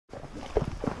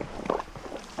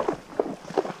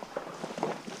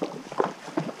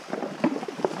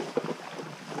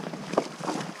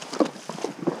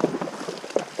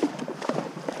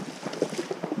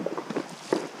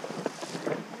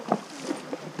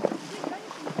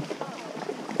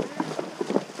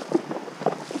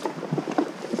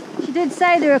did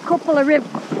say there are a couple of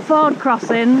ford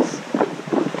crossings.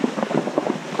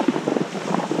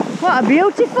 What a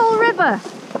beautiful river.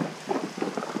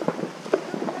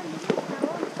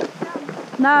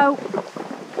 No.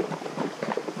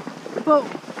 But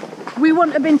we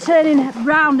wouldn't have been turning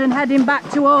round and heading back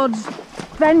towards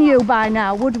venue by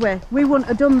now, would we? We wouldn't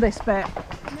have done this bit. No, I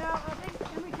think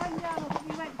when we came down, I think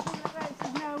we went to the right,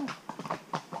 there's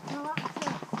no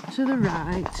access. To the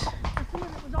right. I thought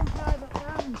it was on private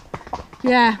land.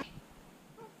 Yeah.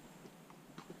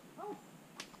 Oh,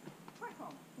 quick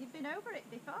on. You've been over it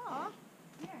before.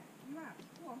 Yeah, you have.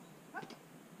 Go on. Hup.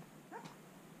 Hup.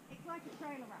 It's like a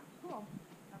trailer ramp. Go on.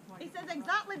 That's why He says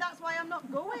exactly that's why I'm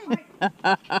not going.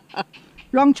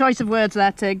 Wrong choice of words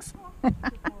there, Tiggs. Good boy.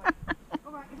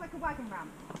 All right, it's like a wagon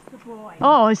ramp. Good boy.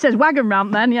 Oh, it says wagon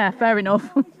ramp then, yeah, fair enough.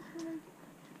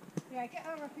 Yeah, get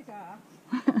her off his arse.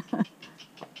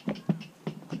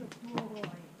 Good boy.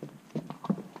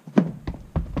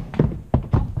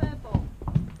 On purple.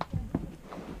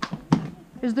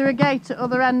 Is there a gate at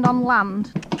other end on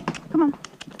land? Come on.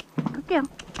 Good girl.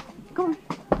 Go on.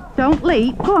 Don't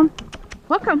leap. Go on.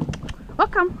 Walk on.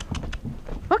 Walk on.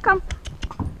 Walk on.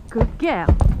 Good girl.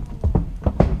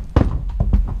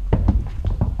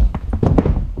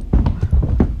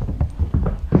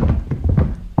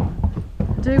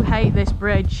 I do hate this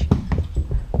bridge.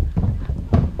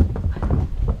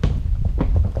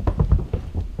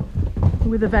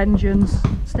 With a vengeance.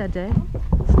 Steady.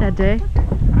 Steady.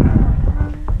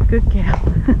 Good girl.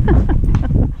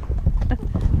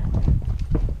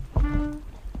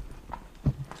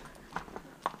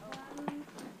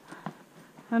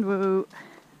 And woo.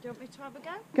 Do you want me to have a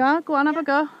go? Go on, have a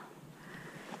go.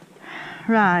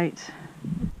 Right.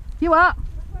 You up?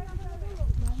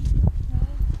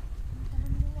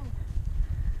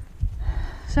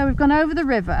 So we've gone over the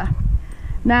river.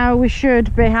 Now we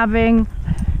should be having...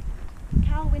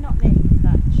 Cal, we're not near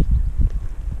much.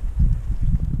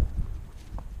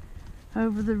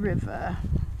 over the river.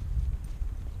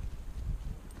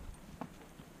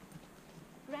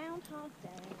 Groundhog Day.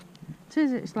 It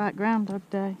is, it's like Groundhog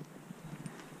Day.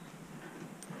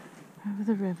 Over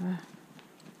the river.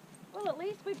 Well, at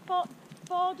least we've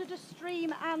forded a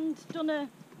stream and done a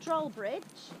troll bridge.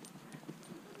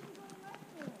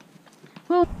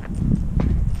 Well,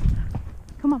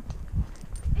 come on.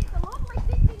 It's a lovely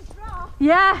sitting straw.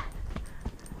 Yeah,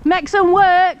 make some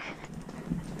work.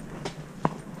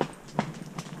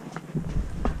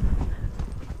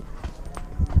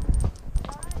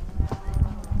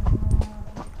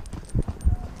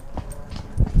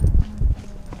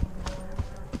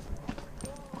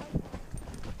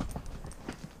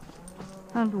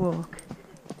 And walk.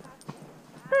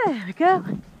 There we go.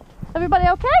 Everybody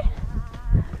okay?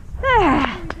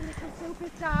 There.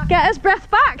 Get us breath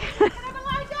back. Can I have a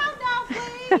lie down now,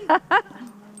 please?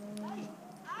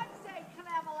 I'd say, can I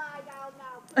have a lie down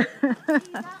now, please?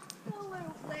 He's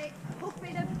absolutely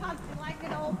puffing and panting like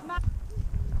an old man.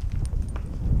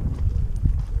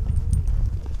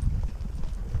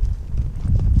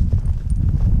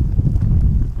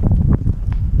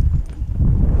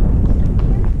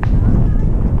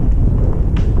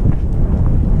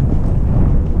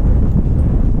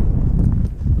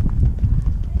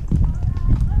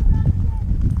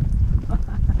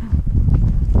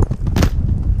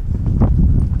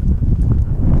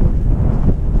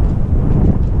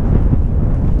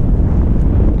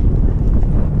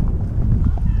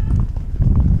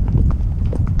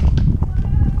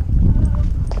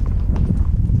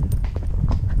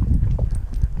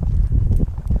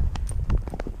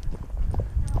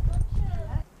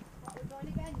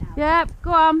 Yep,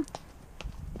 go on.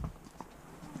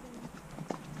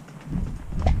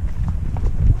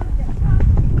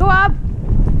 Go on.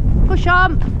 Push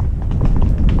on.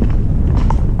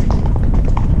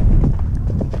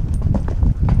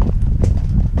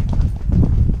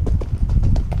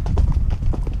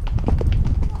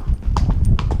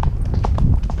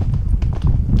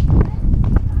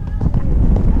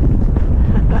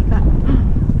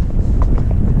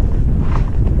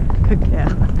 Good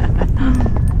girl.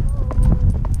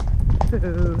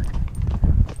 Ooh.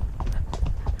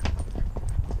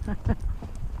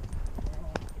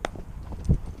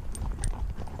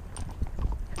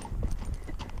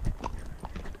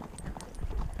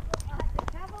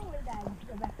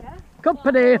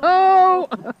 Company, ho!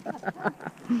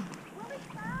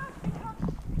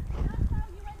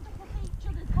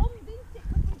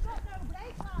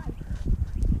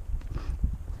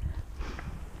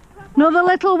 Another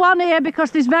little one here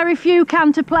because there's very few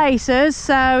canter places,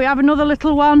 so we have another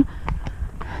little one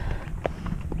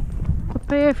up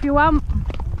here if you want.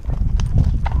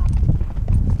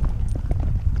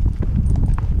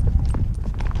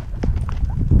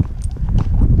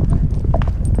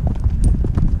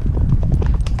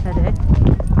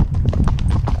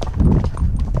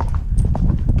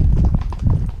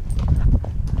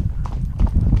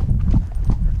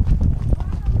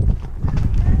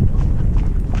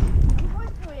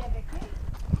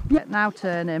 now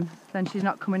turn him, then she's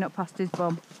not coming up past his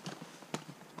bum.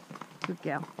 Good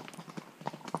girl.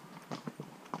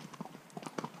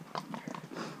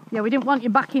 Yeah, we didn't want you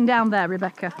backing down there,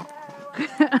 Rebecca. I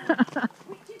know.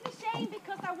 Which is a shame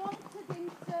because I wanted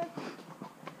him to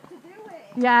do it.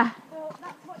 Yeah. But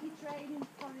that's what you're training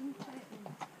for, isn't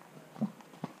it?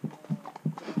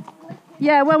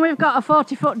 Yeah, when we've got a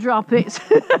 40-foot drop, it's...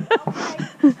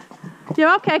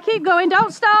 You're okay, keep going,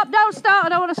 don't stop, I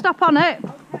don't want to stop on it.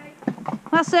 Okay.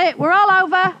 That's it, we're all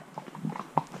over.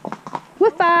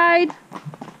 We're fine.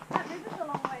 That river's a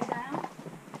long way down.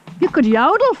 You could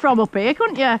yodel from up here,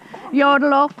 couldn't you?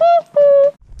 Yodel or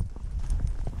hoo-hoo.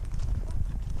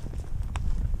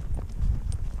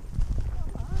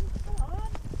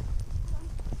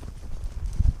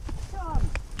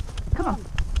 Come on.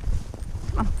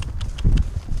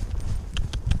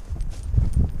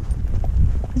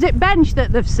 Is it bench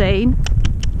that they've seen?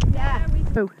 Yeah.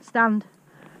 Oh, stand.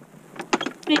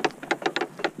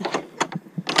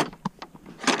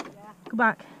 Go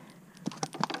back.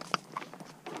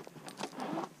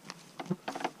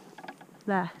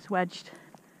 There, it's wedged.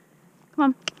 Come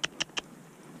on.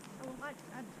 I would like,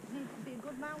 it needs to be a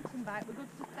good mountain bike with good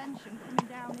suspension coming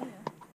down here.